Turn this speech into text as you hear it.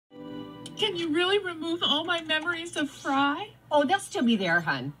Can you really remove all my memories of Fry? Oh, they'll still be there,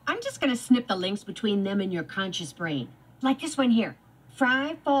 hon. I'm just gonna snip the links between them and your conscious brain. Like this one here.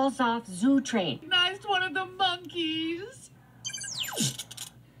 Fry falls off zoo train. Recognized one of the monkeys.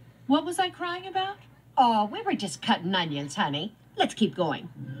 What was I crying about? Oh, we were just cutting onions, honey. Let's keep going.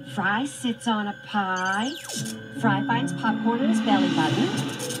 Fry sits on a pie. Fry finds popcorn in his belly button.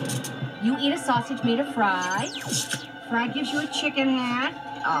 You eat a sausage made of Fry. Fry gives you a chicken hat.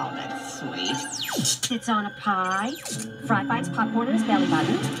 Oh, that's sweet. Sits on a pie. Fry finds popcorn in his belly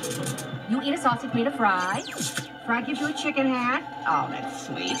button. You eat a sausage made of Fry. Fry gives you a chicken hat. Oh, that's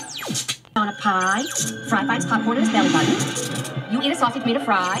sweet. On a pie. Fry finds popcorn in his belly button. You eat a sausage made of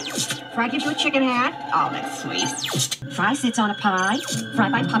Fry. Fry gives you a chicken hat. Oh, that's sweet. Fry sits on a pie.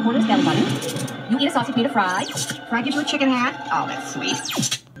 Fry finds popcorn in his belly button. You eat a sausage made of Fry. Fry gives you a chicken hat. Oh, that's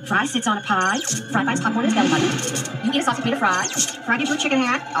sweet. Fry sits on a pie. Fry finds popcorn in his belly button. You eat a sausage made of Fry. Fry gives you a chicken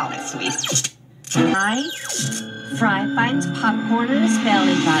hat. Oh, that's sweet. Fry finds popcorn in his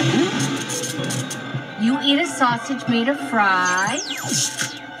belly button. You eat a sausage made of Fry.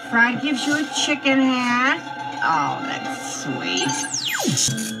 Fry gives you a chicken hat. Oh, that's sweet.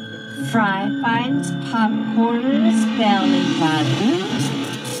 Fry finds popcorn in his belly button.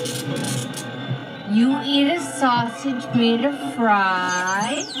 You eat a sausage made of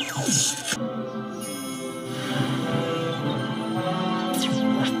Fry.